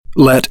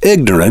Let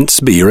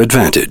ignorance be your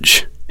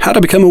advantage. How to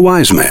become a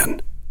wise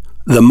man.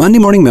 The Monday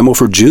Morning Memo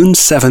for June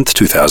 7th,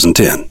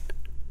 2010.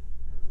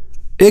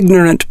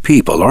 Ignorant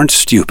people aren't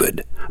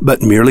stupid,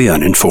 but merely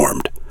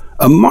uninformed.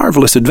 A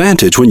marvelous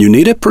advantage when you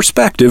need a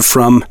perspective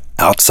from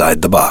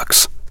outside the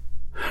box.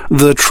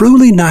 The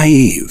truly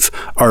naive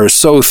are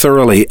so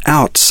thoroughly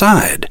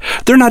outside,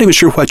 they're not even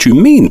sure what you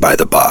mean by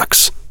the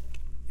box.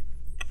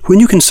 When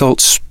you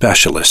consult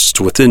specialists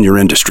within your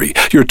industry,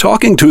 you're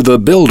talking to the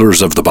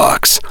builders of the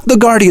box, the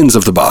guardians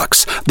of the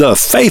box, the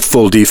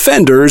faithful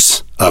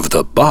defenders of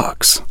the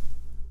box.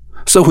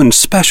 So when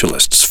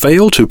specialists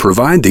fail to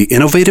provide the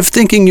innovative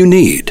thinking you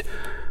need,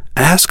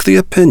 ask the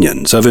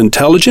opinions of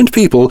intelligent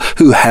people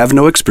who have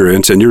no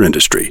experience in your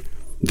industry.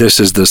 This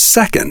is the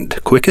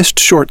second quickest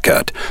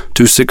shortcut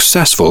to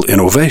successful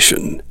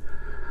innovation.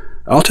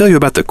 I'll tell you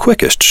about the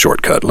quickest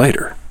shortcut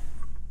later.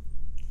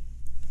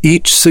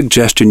 Each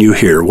suggestion you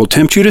hear will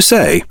tempt you to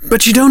say,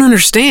 "But you don't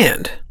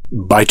understand."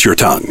 Bite your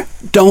tongue.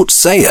 Don't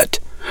say it.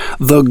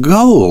 The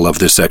goal of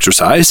this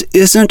exercise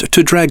isn't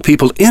to drag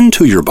people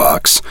into your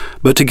box,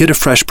 but to get a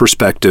fresh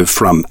perspective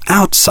from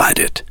outside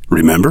it,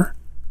 remember?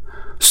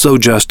 So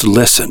just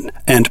listen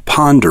and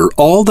ponder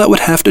all that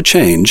would have to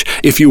change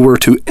if you were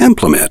to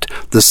implement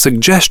the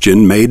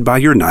suggestion made by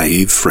your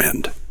naive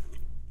friend.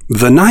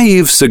 The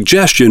naive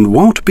suggestion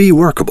won't be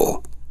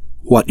workable.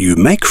 What you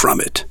make from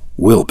it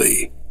will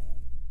be.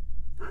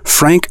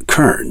 Frank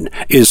Kern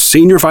is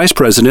Senior Vice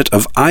President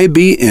of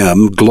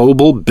IBM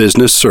Global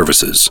Business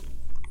Services.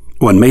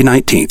 On May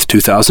 19,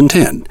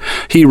 2010,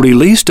 he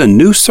released a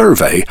new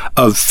survey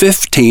of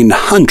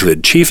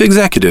 1,500 chief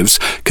executives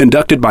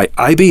conducted by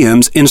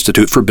IBM's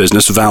Institute for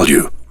Business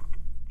Value.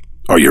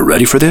 Are you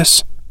ready for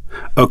this?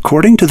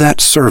 According to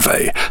that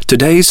survey,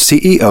 today's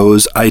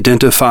CEOs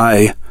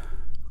identify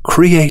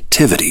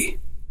creativity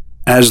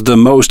as the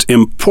most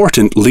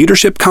important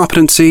leadership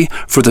competency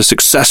for the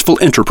successful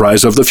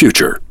enterprise of the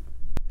future.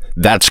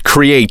 That's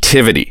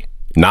creativity,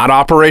 not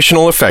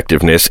operational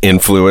effectiveness,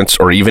 influence,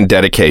 or even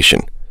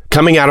dedication.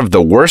 Coming out of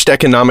the worst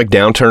economic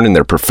downturn in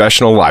their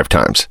professional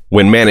lifetimes,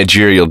 when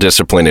managerial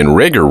discipline and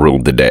rigor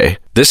ruled the day,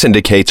 this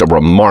indicates a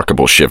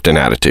remarkable shift in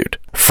attitude.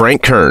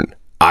 Frank Kern,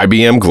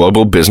 IBM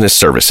Global Business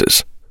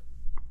Services.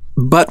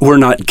 But we're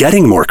not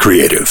getting more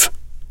creative.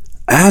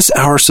 As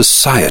our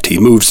society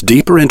moves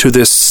deeper into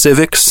this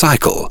civic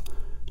cycle,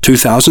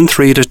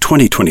 2003 to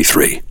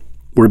 2023,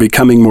 we're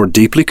becoming more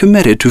deeply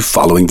committed to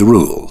following the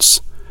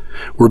rules.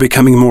 We're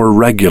becoming more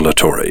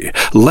regulatory,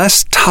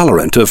 less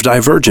tolerant of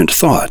divergent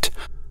thought.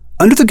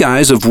 Under the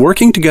guise of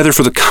working together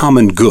for the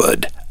common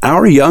good,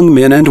 our young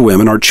men and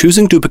women are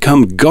choosing to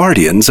become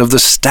guardians of the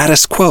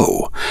status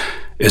quo,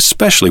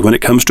 especially when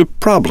it comes to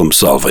problem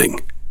solving.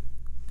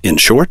 In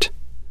short,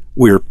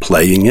 we're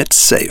playing it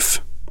safe.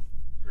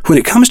 When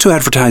it comes to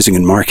advertising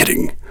and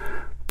marketing,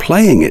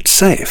 playing it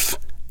safe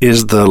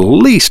is the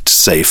least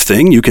safe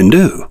thing you can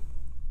do.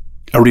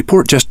 A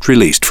report just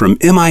released from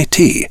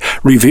MIT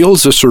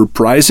reveals a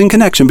surprising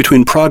connection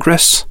between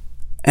progress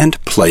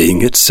and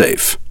playing it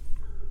safe.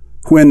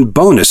 When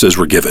bonuses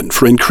were given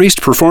for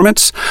increased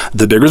performance,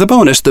 the bigger the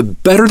bonus, the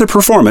better the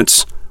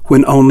performance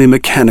when only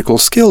mechanical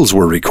skills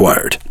were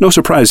required. No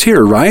surprise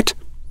here, right?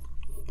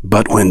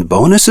 But when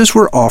bonuses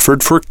were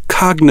offered for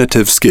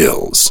cognitive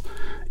skills,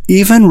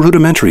 even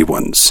rudimentary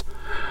ones,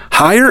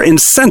 higher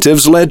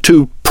incentives led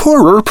to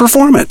poorer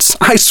performance.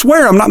 I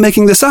swear I'm not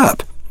making this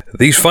up.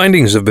 These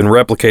findings have been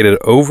replicated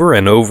over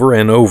and over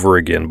and over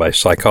again by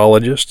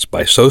psychologists,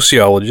 by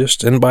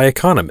sociologists, and by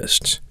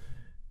economists.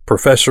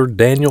 Professor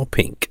Daniel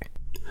Pink.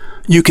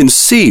 You can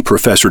see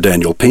Professor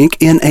Daniel Pink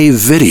in a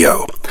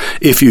video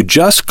if you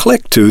just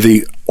click to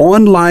the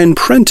online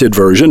printed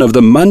version of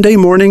the Monday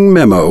Morning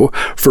Memo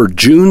for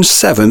June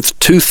 7th,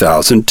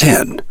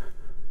 2010.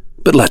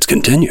 But let's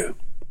continue.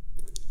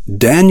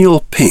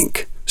 Daniel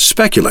Pink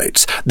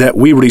speculates that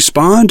we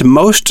respond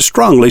most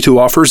strongly to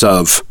offers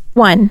of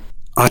 1.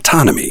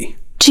 Autonomy,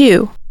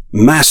 2.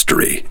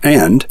 mastery,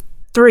 and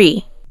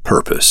 3.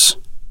 purpose.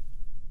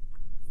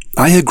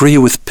 I agree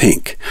with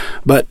Pink,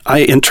 but I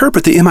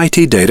interpret the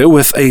MIT data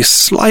with a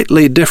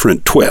slightly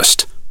different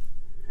twist.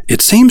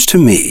 It seems to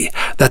me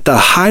that the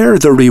higher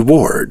the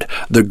reward,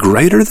 the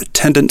greater the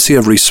tendency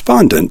of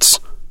respondents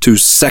to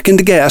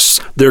second-guess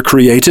their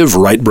creative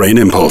right-brain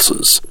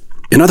impulses.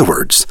 In other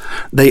words,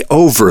 they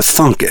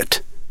overthunk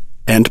it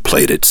and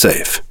played it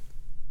safe.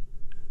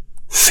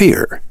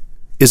 Fear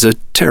is a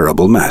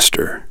terrible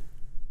master.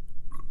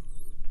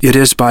 It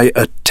is by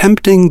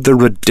attempting the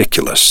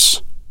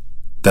ridiculous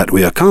that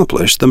we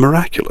accomplish the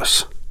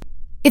miraculous.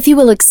 If you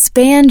will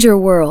expand your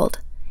world,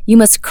 you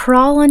must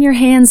crawl on your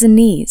hands and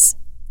knees,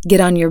 get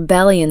on your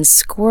belly and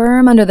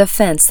squirm under the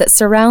fence that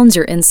surrounds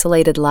your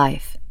insulated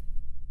life.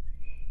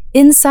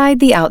 Inside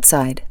the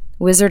Outside,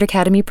 Wizard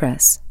Academy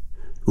Press.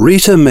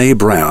 Rita Mae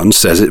Brown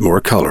says it more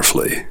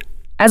colorfully.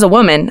 As a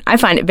woman, I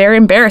find it very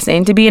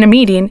embarrassing to be in a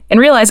meeting and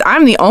realize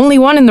I'm the only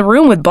one in the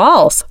room with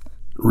balls.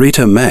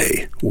 Rita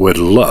Mae would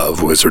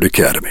love Wizard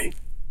Academy.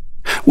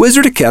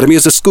 Wizard Academy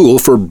is a school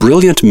for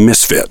brilliant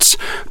misfits,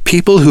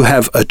 people who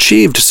have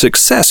achieved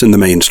success in the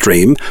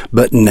mainstream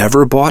but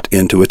never bought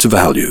into its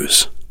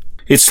values.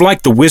 It's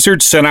like the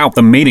wizard sent out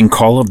the mating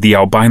call of the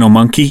albino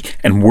monkey,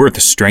 and we're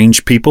the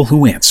strange people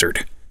who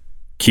answered.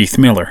 Keith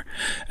Miller,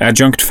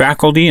 adjunct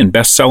faculty and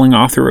best-selling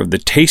author of The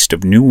Taste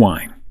of New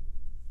Wine.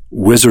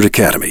 Wizard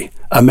Academy,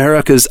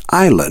 America's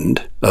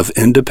island of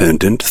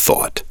independent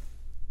thought.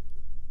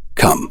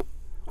 Come.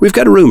 We've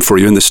got a room for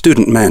you in the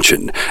student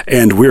mansion,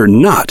 and we're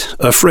not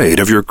afraid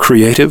of your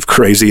creative,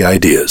 crazy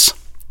ideas.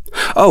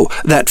 Oh,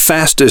 that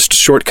fastest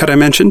shortcut I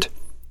mentioned?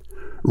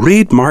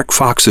 Read Mark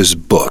Fox's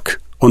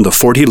book on the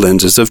 40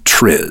 lenses of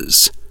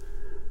Triz.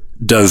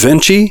 Da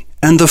Vinci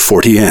and the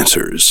 40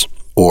 Answers.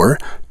 Or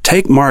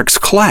take Mark's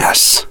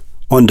class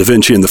on Da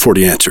Vinci and the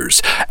 40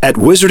 Answers at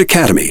Wizard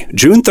Academy,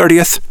 June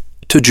 30th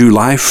to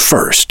July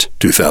 1st,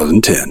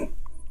 2010.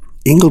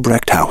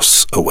 Engelbrecht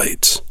House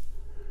awaits.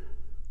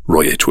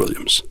 Roy H.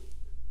 Williams.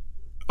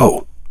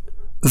 Oh,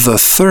 the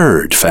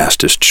third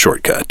fastest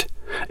shortcut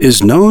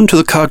is known to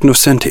the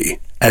cognoscenti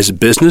as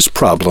business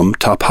problem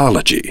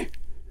topology.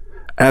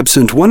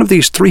 Absent one of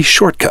these three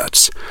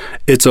shortcuts,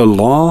 it's a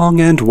long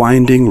and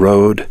winding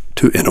road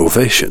to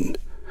innovation.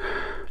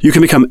 You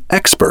can become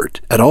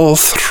expert at all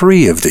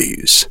three of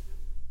these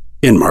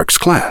in Mark's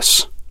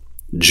class,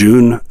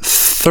 June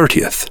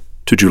 30th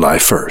to July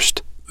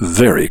 1st.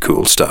 Very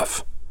cool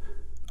stuff.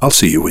 I'll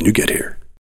see you when you get here.